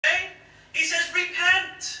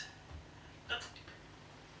repent.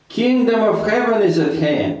 Kingdom of heaven is at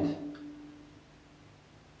hand.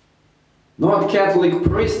 Not Catholic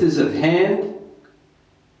priest is at hand.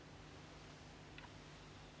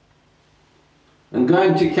 And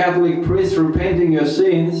going to Catholic priest, repenting your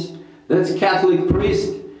sins, that's Catholic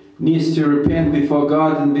priest needs to repent before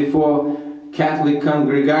God and before Catholic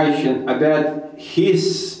congregation about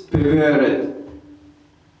his perverted,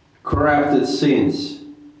 corrupted sins,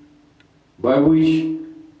 by which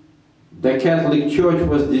the Catholic Church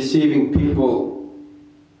was deceiving people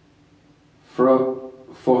for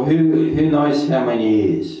who knows how many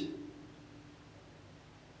years.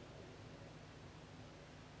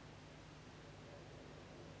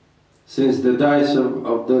 Since the days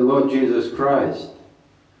of the Lord Jesus Christ,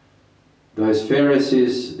 those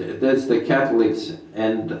Pharisees, that's the Catholics,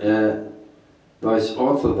 and those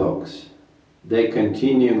Orthodox, they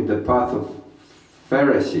continue the path of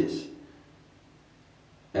Pharisees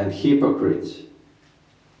and hypocrites.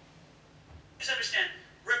 Please understand,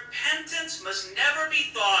 repentance must never be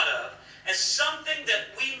thought of as something that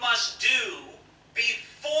we must do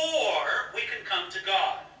before we can come to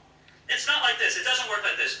God. It's not like this. It doesn't work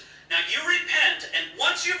like this. Now you repent, and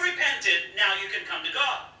once you've repented, now you can come to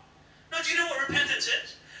God. No, do you know what repentance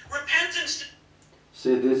is? Repentance...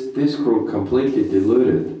 See, this group completely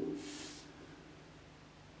deluded.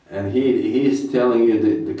 And he's telling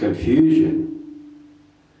you the confusion.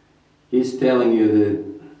 He's telling you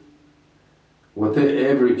that what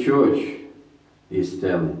every church is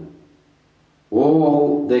telling.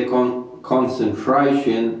 All the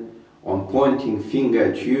concentration on pointing finger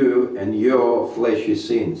at you and your fleshy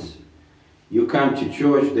sins. You come to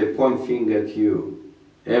church, they point finger at you.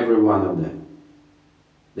 Every one of them.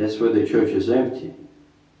 That's why the church is empty.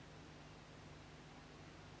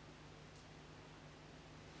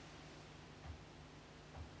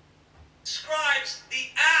 Describes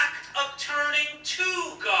the act of turning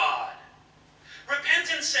to God.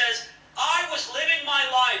 Repentance says, I was living my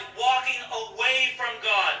life walking away from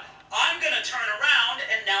God. I'm going to turn around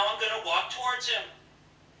and now I'm going to walk towards Him.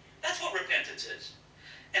 That's what repentance is.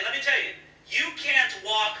 And let me tell you, you can't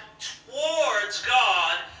walk towards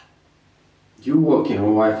God. You're walking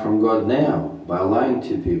away from God now by lying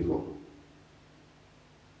to people.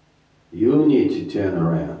 You need to turn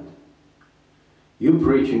around. You're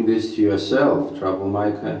preaching this to yourself,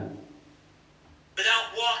 troublemaker. Without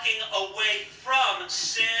walking away from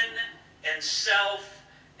sin and self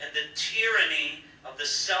and the tyranny of the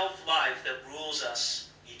self-life that rules us,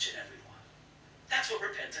 each and every one. That's what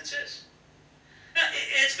repentance is. Now,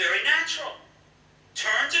 it's very natural.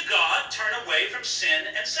 Turn to God, turn away from sin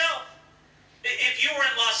and self. If you were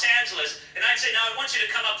in Los Angeles, and I'd say, now I want you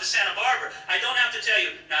to come up to Santa Barbara, I don't have to tell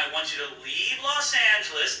you, now I want you to leave Los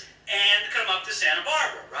Angeles and come up to Santa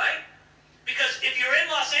Barbara, right? Because if you're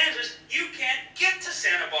in Los Angeles, you can't get to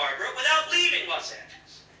Santa Barbara without leaving Los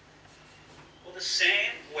Angeles. Well, the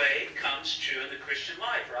same way comes true in the Christian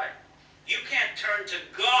life, right? You can't turn to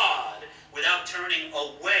God without turning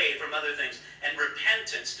away from other things. And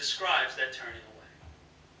repentance describes that turning away.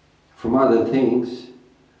 From other things.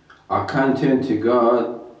 I can't turn to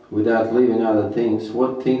God without leaving other things.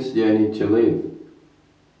 What things do I need to leave?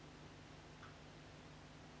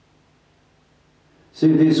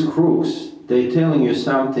 See, these crooks, they're telling you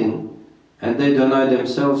something and they don't know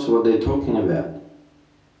themselves what they're talking about.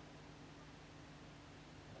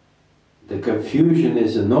 The confusion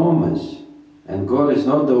is enormous, and God is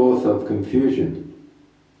not the author of confusion.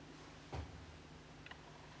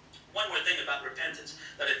 One more thing about repentance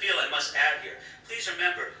that I feel I must add here. Please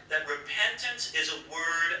remember that repentance is a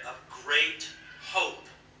word of great hope.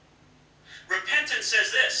 Repentance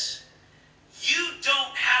says this: you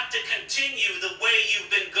don't have to continue the way you've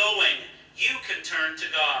been going. You can turn to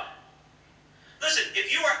God. Listen,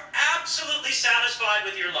 if you are absolutely satisfied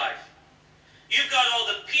with your life, you've got all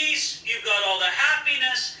the peace, you've got all the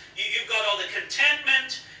happiness, you've got all the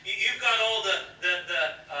contentment, you've got all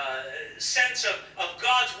the sense of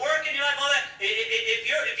God's work in your life, all that.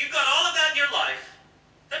 If you've got all of that in your life,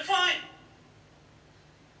 then fine.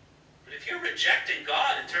 But if you're rejecting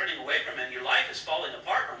God and turning away from Him, your life is falling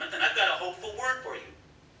apart from it, then I've got a hopeful word for you.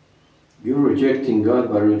 You're rejecting God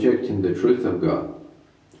by rejecting the truth of God.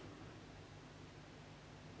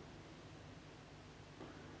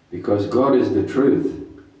 Because God is the truth.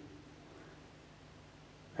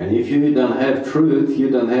 And if you don't have truth, you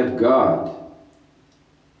don't have God.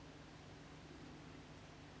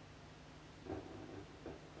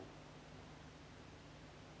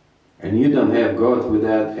 And you don't have God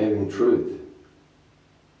without having truth.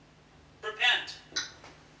 Repent.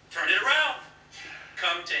 Turn it around.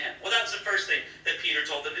 Come to Him. Well, that's the first thing that Peter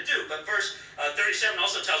told them to to do. But verse 37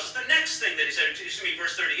 also tells us the next thing that he said,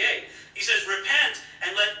 verse 38. He says, repent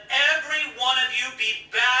and let every one of you be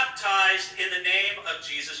baptized in the name of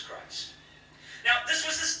Jesus Christ. Now, this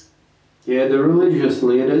was this... Yeah, the religious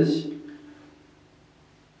leaders,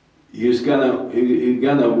 you're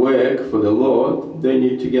gonna work for the Lord, they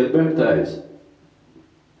need to get baptized.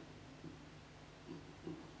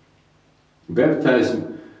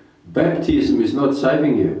 Baptism is not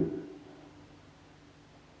saving you.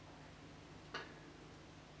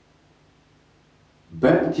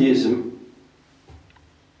 Baptism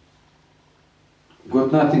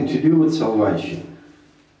got nothing to do with salvation.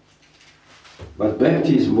 But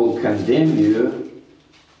baptism will condemn you,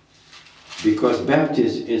 because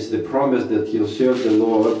baptism is the promise that you'll serve the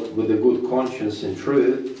Lord with a good conscience and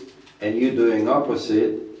truth, and you're doing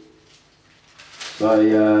opposite. So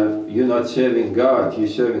you're not serving God, you're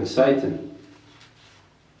serving Satan.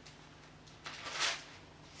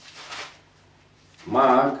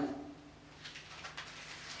 Mark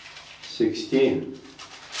 16.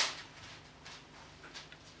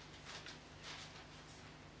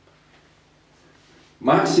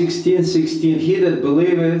 Mark 16:16, he that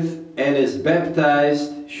believeth and is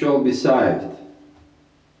baptized shall be saved.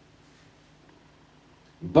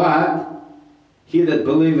 But he that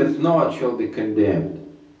believeth not shall be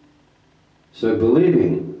condemned. So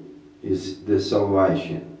believing is the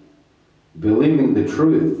salvation. Believing the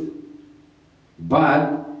truth.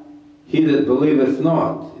 But he that believeth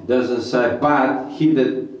not, it doesn't say, but he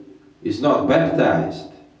that is not baptized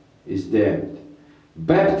is damned.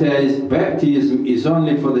 Baptism is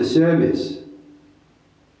only for the service.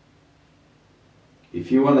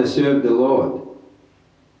 If you want to serve the Lord.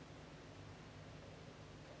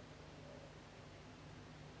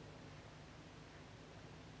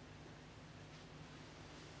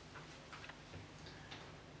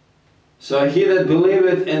 So he that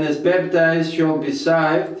believeth and is baptized shall be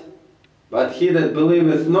saved, but he that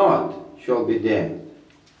believeth not shall be damned.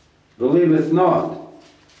 Believeth not.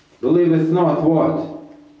 Believeth not what?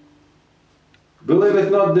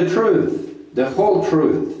 Believeth not the truth, the whole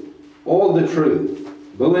truth, all the truth.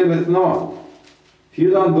 Believeth not. If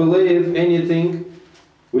you don't believe anything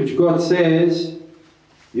which God says,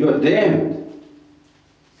 you're damned.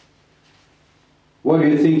 What do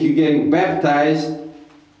you think? You're getting baptized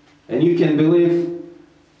and you can believe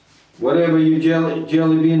whatever you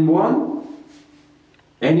jelly bean want?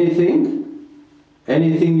 Anything?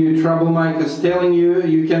 Anything your troublemaker's telling you,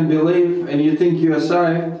 you can believe, and you think you are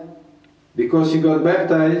saved because you got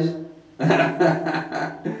baptized.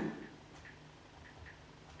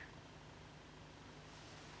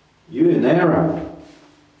 You're in error.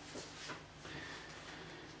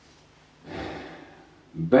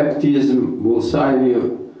 Baptism will save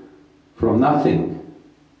you from nothing.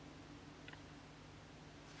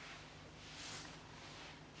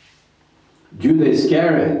 Judas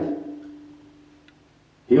Iscariot,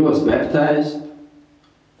 he was baptized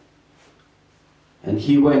and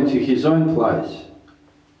he went to his own place.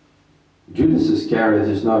 Judas Iscariot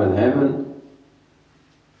is not in heaven,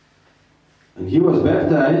 and he was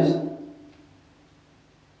baptized.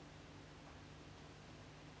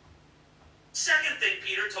 Second thing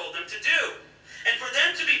Peter told them to do. And for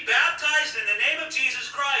them to be baptized in the name of Jesus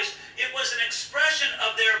Christ, it was an expression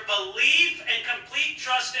of their belief and complete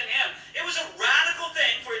trust in Him. It was a radical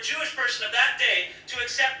thing for a Jewish person of that day to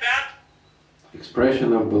accept baptism.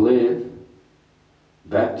 Expression of belief.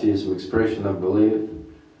 Baptism, expression of belief.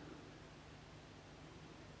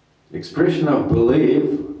 Expression of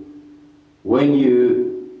belief when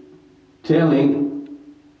you telling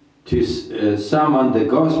to someone the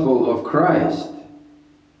gospel of Christ.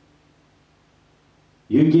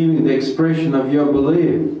 You're giving the expression of your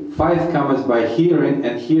belief. Faith comes by hearing,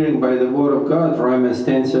 and hearing by the word of God, Romans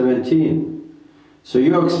 10:17. So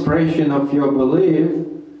your expression of your belief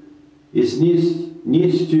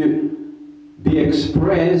needs to be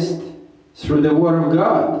expressed through the word of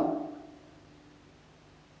God.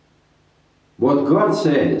 What God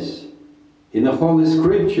says in the Holy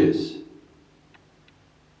Scriptures,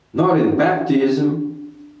 not in baptism.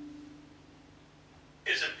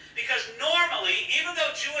 Because normally, even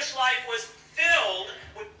though Jewish life was filled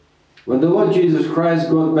with... When the Lord Jesus Christ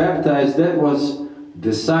got baptized, that was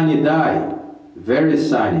the sunny day, very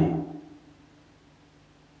sunny.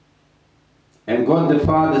 And God the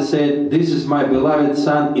Father said, "This is my beloved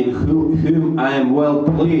Son in whom I am well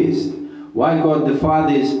pleased." Why God the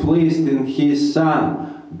Father is pleased in His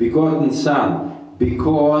Son, begotten Son?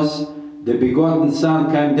 Because the begotten Son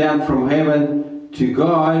came down from heaven to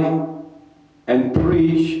go and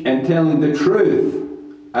preach and telling the truth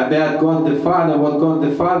about God the Father, what God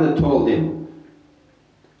the Father told Him.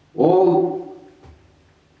 All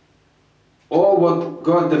what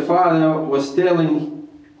God the Father was telling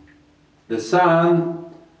the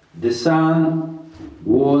Son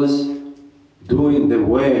was doing the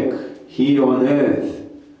work here on earth,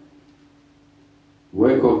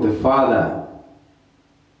 work of the Father,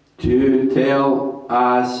 to tell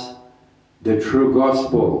us the true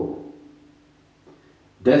gospel.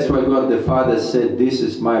 That's why God the Father said, "This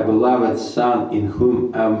is my beloved Son in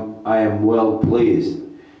whom I am well pleased."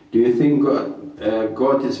 Do you think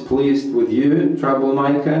God is pleased with you,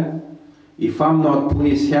 troublemaker? If I'm not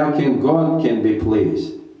pleased, how can God be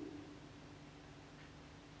pleased?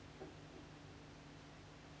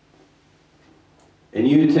 And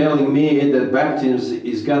you telling me that baptism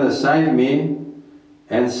is going to save me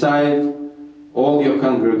and save all your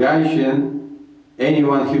congregation,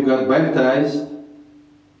 anyone who got baptized?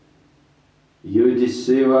 You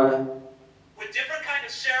deceiver. With different kind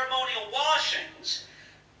of ceremonial washings,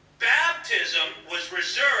 baptism was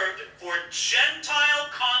reserved for Gentile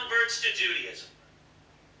converts to Judaism.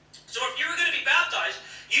 So if you were going to be baptized,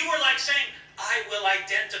 you were like saying, I will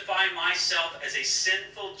identify myself as a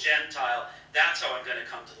sinful Gentile. That's how I'm going to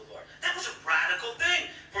come to the Lord. That was a radical thing.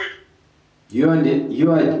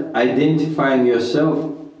 You are identifying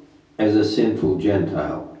yourself as a sinful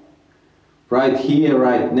Gentile. Right here,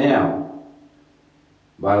 right now.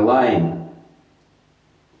 By lying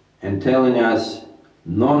and telling us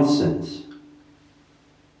nonsense.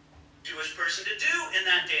 Jewish person to do in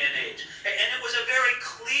that day and age. And it was a very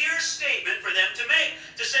clear statement for them to make.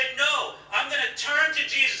 To say, no, I'm going to turn to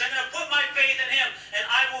Jesus. I'm going to put my faith in Him. And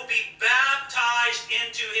I will be baptized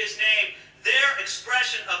into His name. Their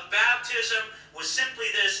expression of baptism was simply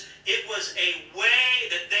this. It was a way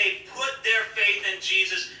that they put their faith in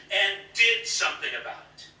Jesus and did something about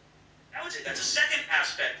it. I would say that's a second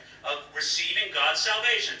aspect of receiving God's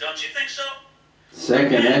salvation. Don't you think so?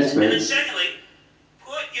 Second aspect. And then secondly,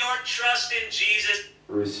 put your trust in Jesus.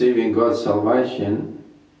 Receiving God's salvation.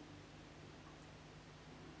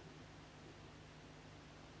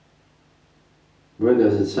 Where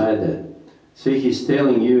does it say that? See, He's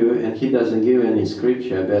telling you, and He doesn't give any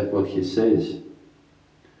scripture about what He says.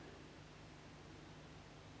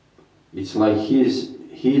 It's like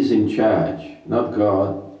He's in charge, not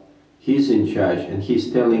God. He's in charge, and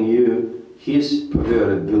He's telling you His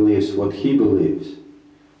perverted beliefs, what He believes.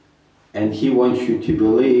 And He wants you to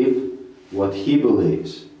believe what He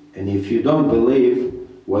believes. And if you don't believe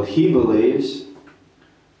what He believes,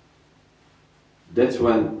 that's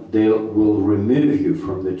when they will remove you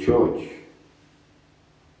from the church.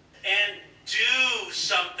 And do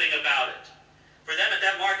something about it. For them at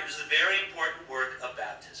that mark, it was the very important work of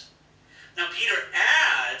baptism. Now Peter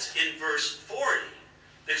adds in verse 40,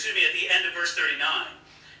 at the end of verse 39,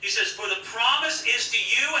 he says, for the promise is to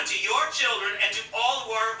you and to your children and to all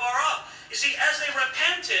who are afar off. You see, as they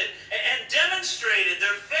repented and demonstrated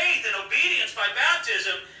their faith and obedience by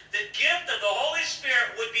baptism, the gift of the Holy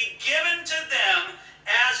Spirit would be given to them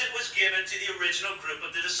as it was given to the original group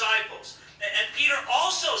of the disciples. And Peter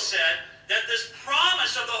also said that this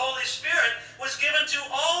promise of the Holy Spirit was given to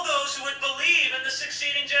all those who would believe in the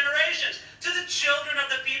succeeding generations, to the children of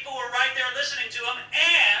the people who were right there listening to him,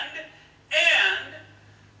 and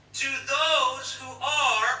to those who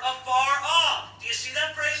are afar off. Do you see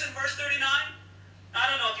that phrase in verse 39? I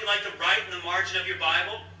don't know if you like to write in the margin of your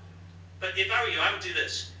Bible, but if I were you, I would do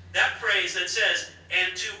this. That phrase that says,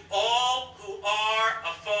 and to all who are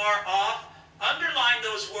afar off, underline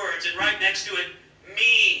those words and write next to it,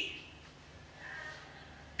 me.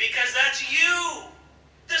 Because that's you.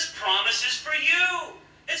 This promise is for you.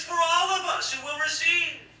 It's for all of us who will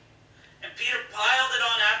receive. And Peter piled it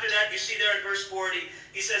on after that. You see there in verse 40,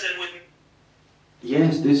 he says, and with...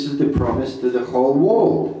 Yes, this is the promise to the whole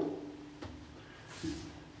world.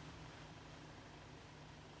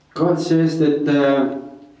 God says that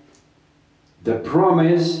the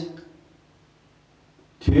promise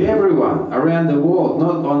to everyone around the world,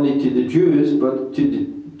 not only to the Jews, but to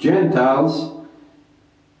the Gentiles.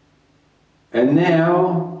 And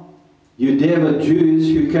now, you devout Jews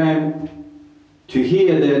who came to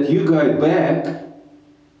hear that you go back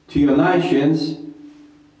to your nations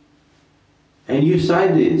and you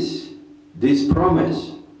say this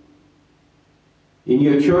promise in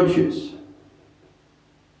your churches.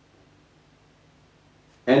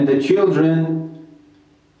 And the children,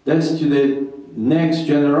 that's to the next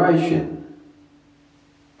generation,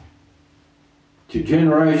 to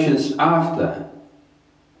generations after.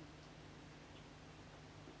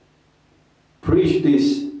 Preach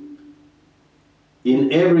this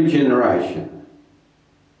in every generation,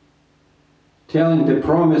 telling the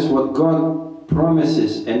promise, what God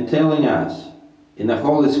promises, and telling us in the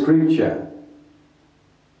Holy Scripture.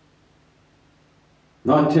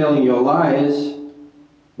 Not telling your lies,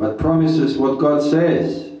 but promises what God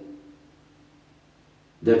says.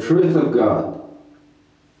 The truth of God.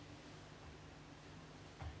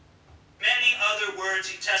 Many other words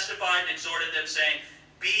he testified and exhorted them, saying,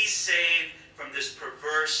 "Be saved from this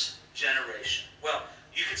perverse generation." Well,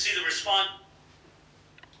 you can see the response.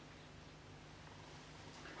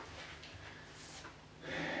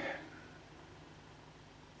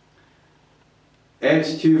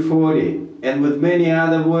 Acts 2:40. And with many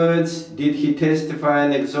other words did he testify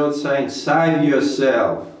and exhort, saying, "Save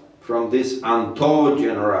yourself from this untoward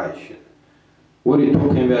generation." What are you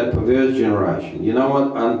talking about, perverse generation? You know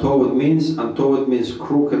what untoward means? Untoward means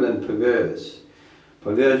crooked and perverse.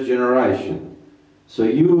 Perverse generation. So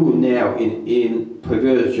you now in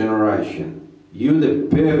perverse generation. You the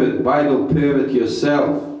pervert, Bible pervert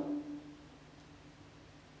yourself.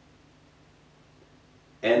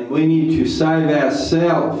 And we need to save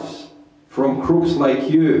ourselves from crooks like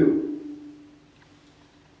you.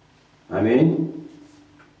 Amen?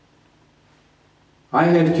 I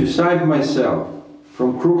have to save myself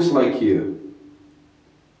from crooks like you,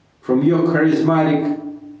 from your charismatic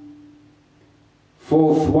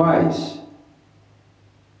false ways.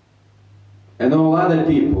 And all other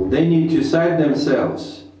people, they need to save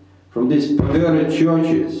themselves from these perverted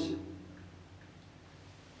churches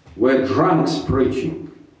where drunks preaching.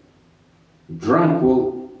 Drunk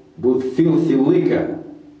with filthy liquor.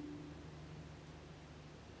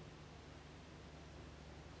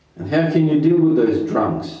 And how can you deal with those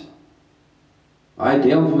drunks? I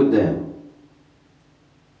dealt with them.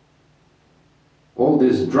 All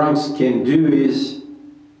these drunks can do is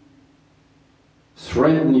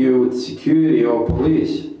threaten you with security or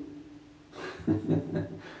police.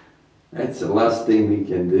 That's the last thing we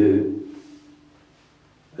can do.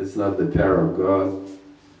 That's not the power of God.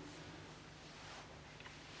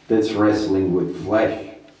 That's wrestling with flesh.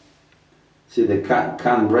 See, they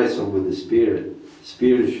can't wrestle with the Spirit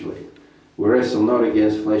spiritually. We wrestle not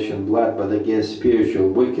against flesh and blood, but against spiritual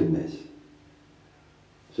wickedness.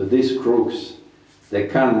 So these crooks, they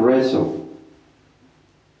can't wrestle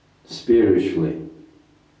spiritually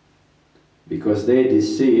because they're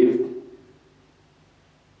deceived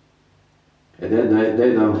and then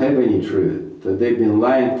they don't have any truth. So they've been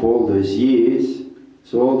lying for all those years,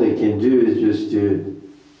 so all they can do is just to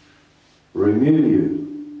remove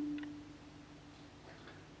you,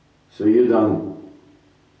 so you don't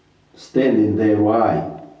stand in their way.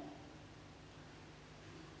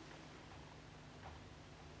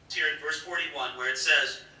 Here in verse 41, where it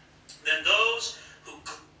says, "Then those who..."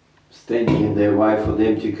 Standing in their way for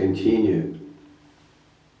them to continue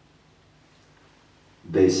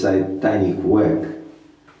their satanic work.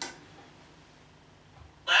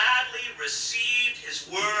 Gladly received his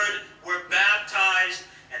word, were baptized,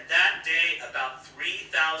 and that day about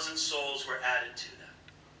 3,000 souls were added to them.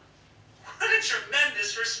 What a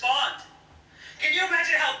tremendous response. Can you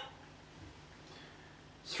imagine how...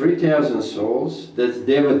 3,000 souls, that's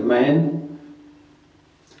David men,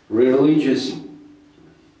 religious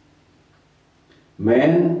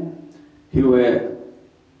men who were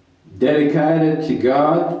dedicated to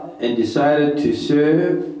God and decided to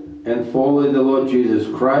serve and follow the Lord Jesus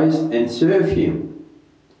Christ and serve Him.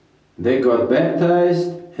 They got baptized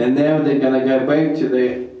and now they're going to go back to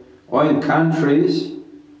their own countries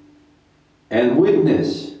and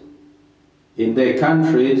witness in their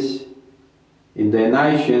countries, in their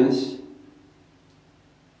nations,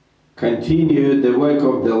 continue the work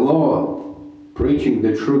of the Lord, preaching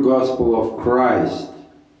the true gospel of Christ.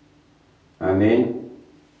 Amen.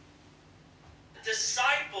 The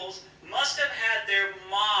disciples must have had their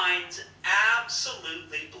minds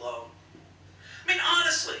absolutely blown. I mean,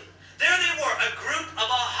 honestly, there they were, a group of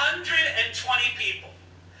 120 people.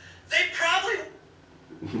 They probably...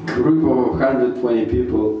 Group of 120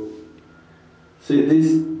 people. See,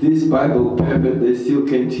 this Bible pervert is still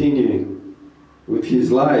continuing with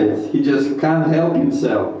his lies. He just can't help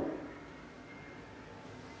himself.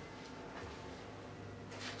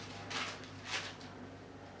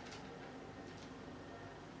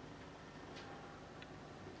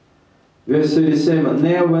 Verse 37,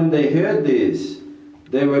 now when they heard this,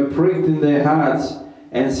 they were pricked in their hearts,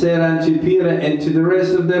 and said unto Peter and to the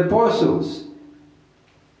rest of the apostles,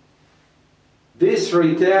 these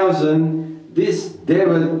 3,000, this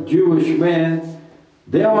devout Jewish men,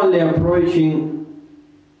 they're only approaching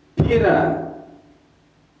Peter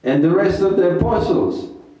and the rest of the apostles.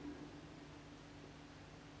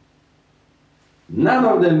 None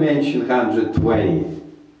of them mention 120.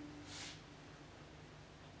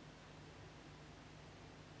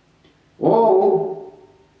 All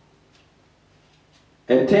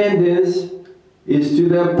attendance is to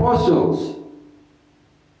the apostles.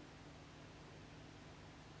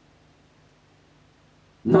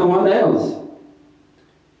 No one else.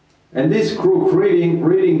 And this crook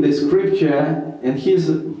reading the scripture, and he's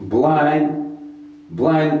blind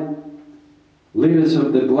leaders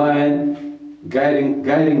of the blind, guiding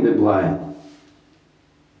the blind.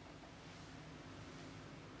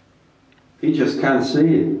 He just can't see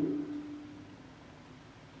it.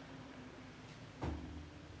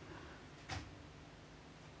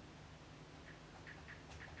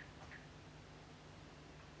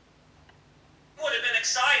 Would have been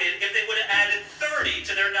excited if they would have added 30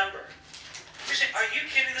 to their number. You're saying, are you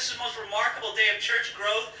kidding? This is the most remarkable day of church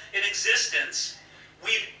growth in existence.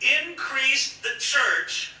 We've increased the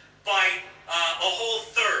church by a whole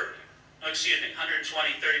third. Oh, excuse me, 120,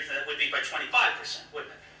 30, that would be by 25%, wouldn't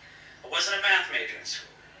it? I wasn't a math major in school.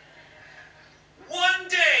 One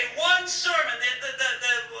day, one sermon,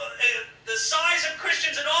 the size of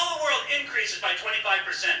Christians in all the world increases by 25%.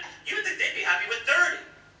 You would think they'd be happy with 30.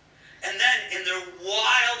 And then in their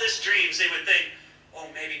wildest dreams, they would think, oh,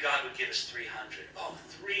 maybe God would give us 300. Oh,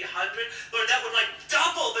 300? Lord, that would like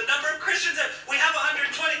double the number of Christians. We have 120,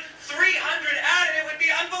 300 added. It would be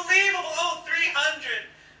unbelievable. Oh, 300.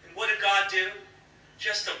 And what did God do?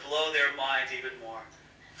 Just to blow their mind even more.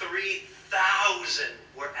 3,000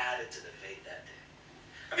 were added to the faith that day.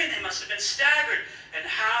 I mean, they must have been staggered. And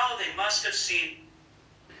how they must have seen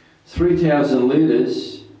 3,000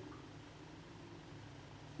 leaders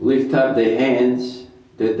lift up their hands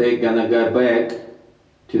that they're gonna go back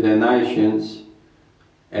to their nations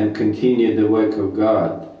and continue the work of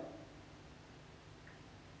God.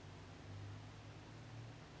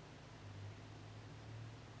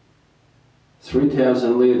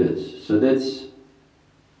 $3,000 leaders, so that's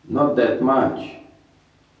not that much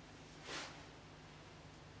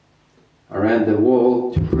around the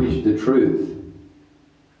world to preach the truth.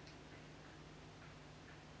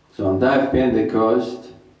 So on day of Pentecost,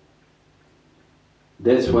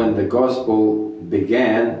 that's when the gospel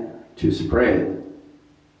began to spread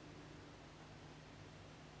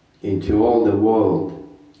into all the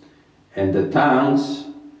world. And the tongues,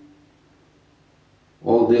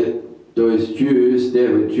 those Jews, they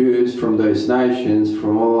were Jews from those nations,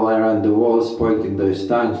 from all around the world, speaking those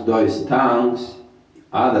tongues,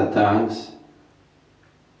 other tongues,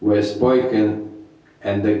 were spoken,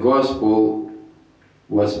 and the gospel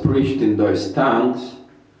was preached in those tongues,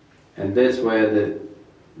 and that's where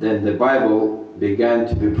then the Bible began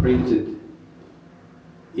to be printed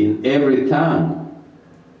in every tongue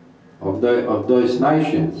of those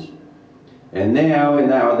nations. And now,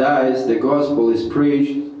 in our days, the gospel is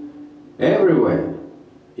preached everywhere.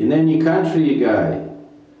 In any country you go,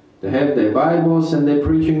 they have their Bibles and they're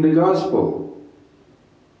preaching the gospel.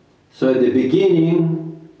 So the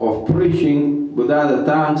beginning of preaching with other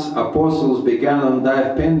tongues, apostles began on day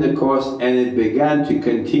of Pentecost, and it began to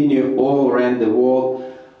continue all around the world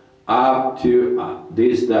up to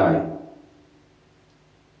this day.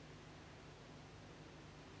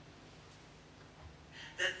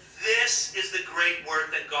 That this is the great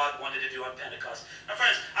work that God wanted to do on Pentecost. Now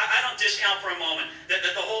friends, I don't discount for a moment that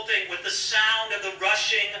the whole thing with the sound of the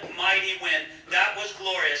rushing mighty wind, that was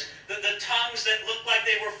glorious. The tongues that looked like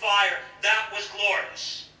they were fire, that was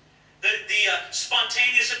glorious. The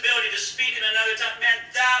spontaneous ability to speak in another tongue, man,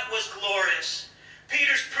 that was glorious.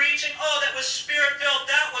 Peter's preaching, oh, that was spirit-filled,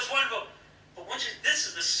 that was wonderful. But this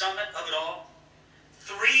is the summit of it all.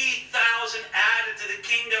 3,000 added to the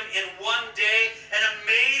kingdom in one day, an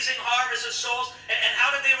amazing harvest of souls. And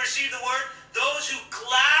how did they receive the word? Those who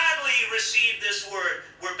gladly received this word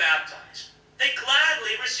were baptized. They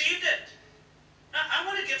gladly received it. Now, I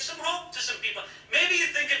want to give some hope to some people. Maybe you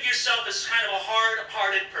think of yourself as kind of a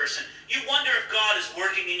hard-hearted person. You wonder if God is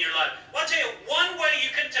working in your life. Well, I'll tell you, one way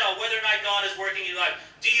you can tell whether or not God is working in your life.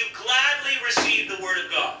 Do you gladly receive the word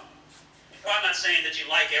of God? Well, I'm not saying that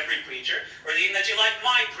you like every preacher, or even that you like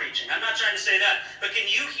my preaching. I'm not trying to say that. But can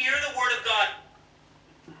you hear the word of God?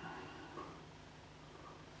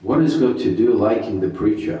 What has got to do liking the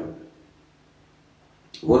preacher?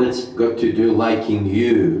 What has got to do liking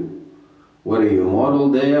you? What are you, a model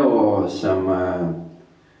there, or some...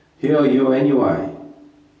 Who are you anyway?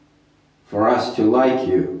 For us to like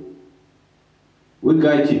you. We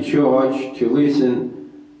go to church to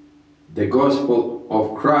listen the gospel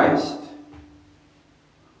of Christ.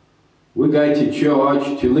 We go to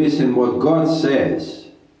church to listen what God says.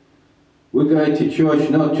 We go to church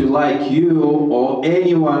not to like you or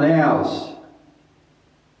anyone else.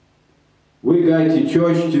 We go to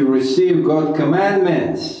church to receive God's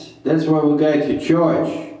commandments. That's why we go to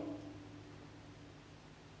church.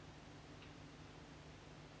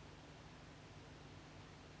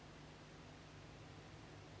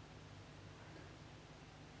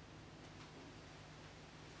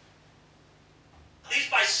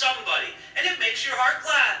 makes your heart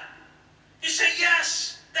glad. You say,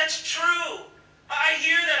 yes, that's true. I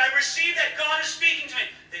hear that. I receive that. God is speaking to me.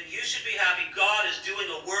 Then you should be happy. God is doing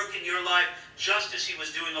a work in your life just as he was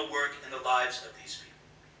doing a work in the lives of these people.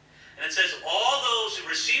 And it says, all those who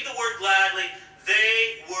received the word gladly,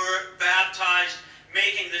 they were baptized,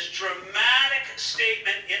 making this dramatic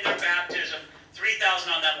statement in their baptism, 3,000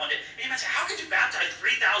 on that one day. And you might say, how could you baptize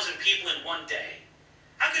 3,000 people in one day?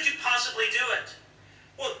 How could you possibly do it?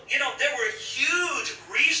 Well, you know, there were huge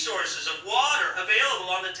resources of water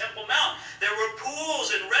available on the Temple Mount. There were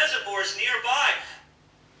pools and reservoirs nearby.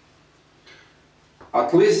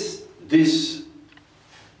 At least this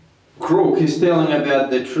crook is telling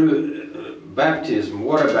about the true baptism,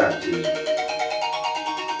 water baptism.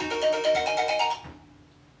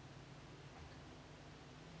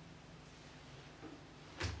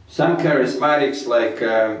 Some charismatics like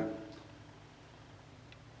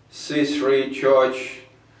C3 Church,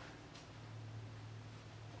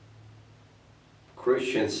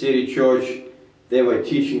 Christian City Church, they were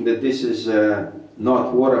teaching that this is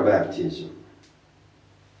not water baptism.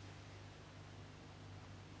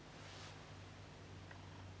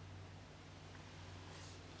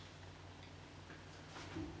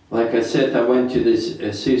 Like I said, I went to this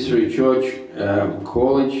C3 Church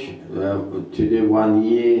college to do 1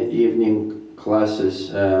 year evening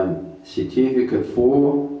classes, certificate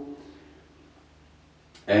 4,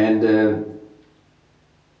 and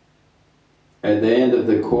at the end of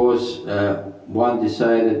the course, one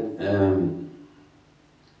decided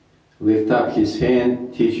lift up his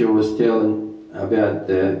hand. Teacher was telling about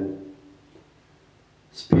the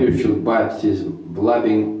spiritual baptism,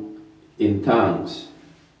 blabbing in tongues,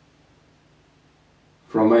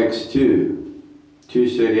 from Acts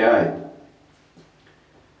 2:38.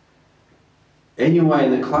 Anyway,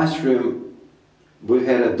 in the classroom, we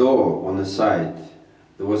had a door on the side.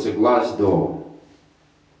 There was a glass door.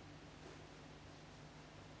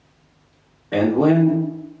 And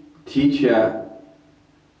when teacher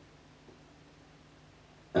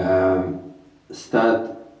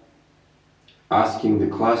start asking the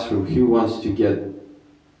classroom who wants to get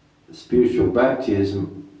spiritual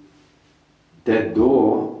baptism, that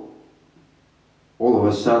door all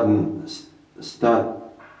of a sudden start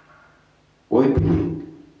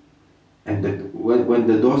opening, and when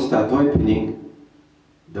the door started opening,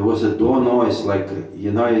 there was a door noise like,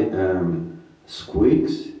 you know,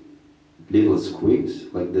 squeaks, little squeaks,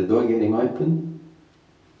 like the door getting open,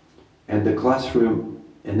 and the classroom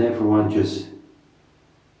and everyone just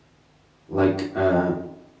like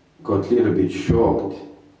got a little bit shocked,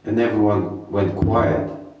 and everyone went quiet.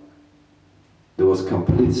 There was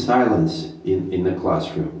complete silence in the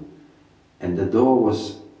classroom, and the door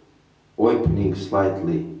was opening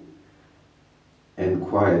slightly and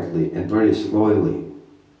quietly and very slowly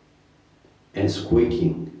and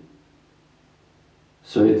squeaking.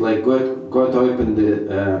 So it like got open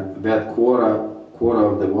about quarter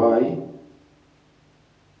of the way,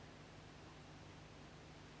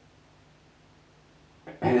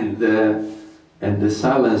 and the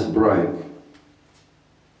silence broke.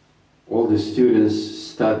 All the students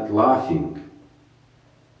start laughing.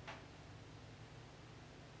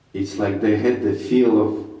 It's like they had the feel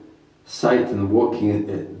of Satan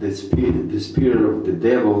walking, the spirit of the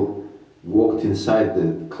devil walked inside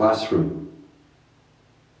the classroom.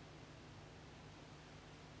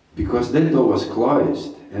 Because that door was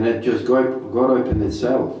closed, and it just got open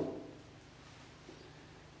itself.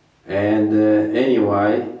 And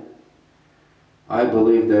anyway, I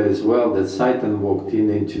believe that as well, that Satan walked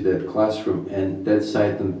into that classroom, and that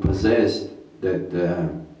Satan possessed that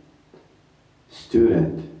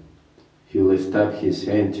student who lifted up his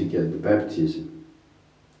hand to get the baptism,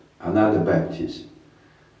 another baptism.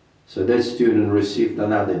 So that student received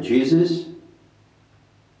another Jesus.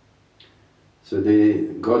 So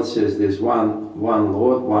God says there's one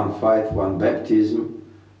Lord, one faith, one baptism.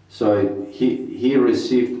 So he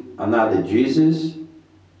received another Jesus,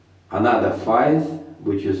 another faith,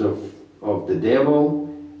 which is of the devil,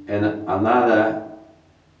 and another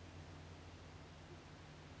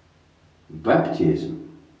baptism.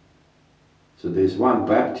 So there's one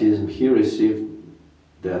baptism, he received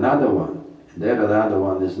another one, and that another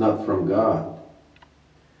one is not from God.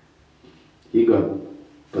 He got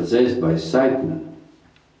possessed by Satan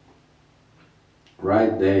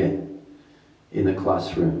right there in the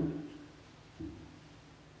classroom.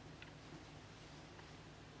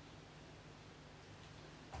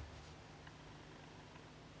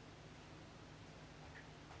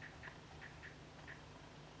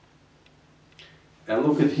 And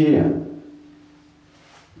look at here.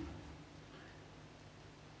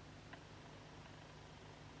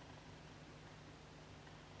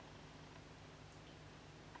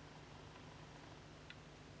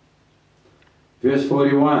 Verse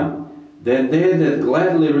 41. Then they that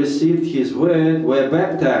gladly received his word were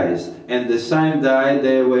baptized, and the same day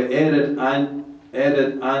there were added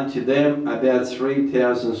unto them about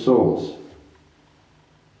 3,000 souls.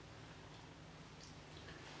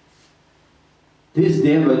 This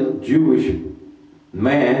devout Jewish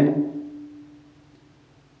man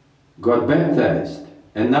got baptized,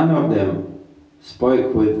 and none of them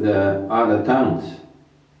spoke with other tongues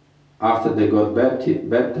after they got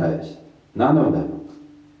baptized. None of them.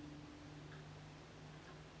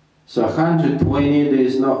 So 120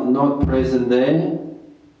 is not present there,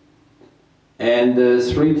 and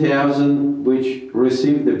 3,000 which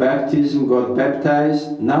received the baptism got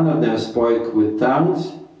baptized. None of them spoke with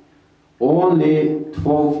tongues. Only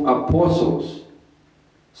 12 apostles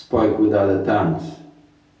spoke with other tongues.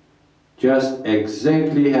 Just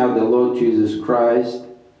exactly how the Lord Jesus Christ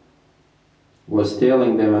was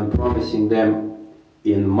telling them and promising them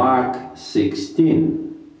in Mark 16.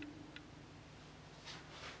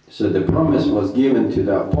 So the promise was given to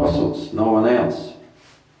the apostles, no one else.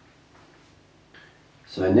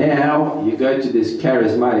 So now you go to these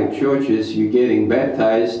charismatic churches, you're getting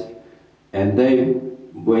baptized, and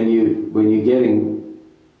when you're getting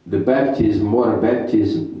the baptism, water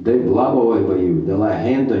baptism, they blubber over you. They lay a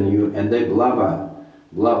hand on you and they blubber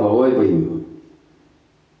over you.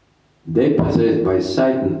 They're possessed by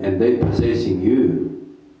Satan and they're possessing you.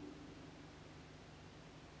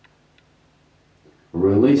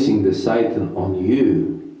 Releasing the Satan on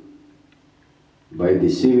you by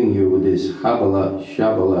deceiving you with this Habala,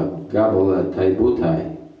 Shabala, Gabala,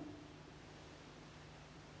 Taibutai.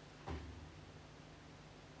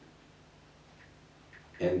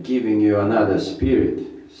 And giving you another spirit,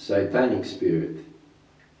 satanic spirit.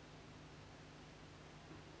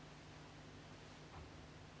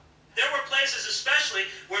 There were places especially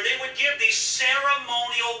where they would give these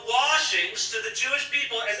ceremonial washings to the Jewish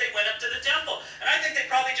people as they went up to the temple. And I think they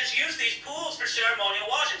probably just used these pools for ceremonial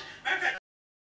washings. Matter of fact,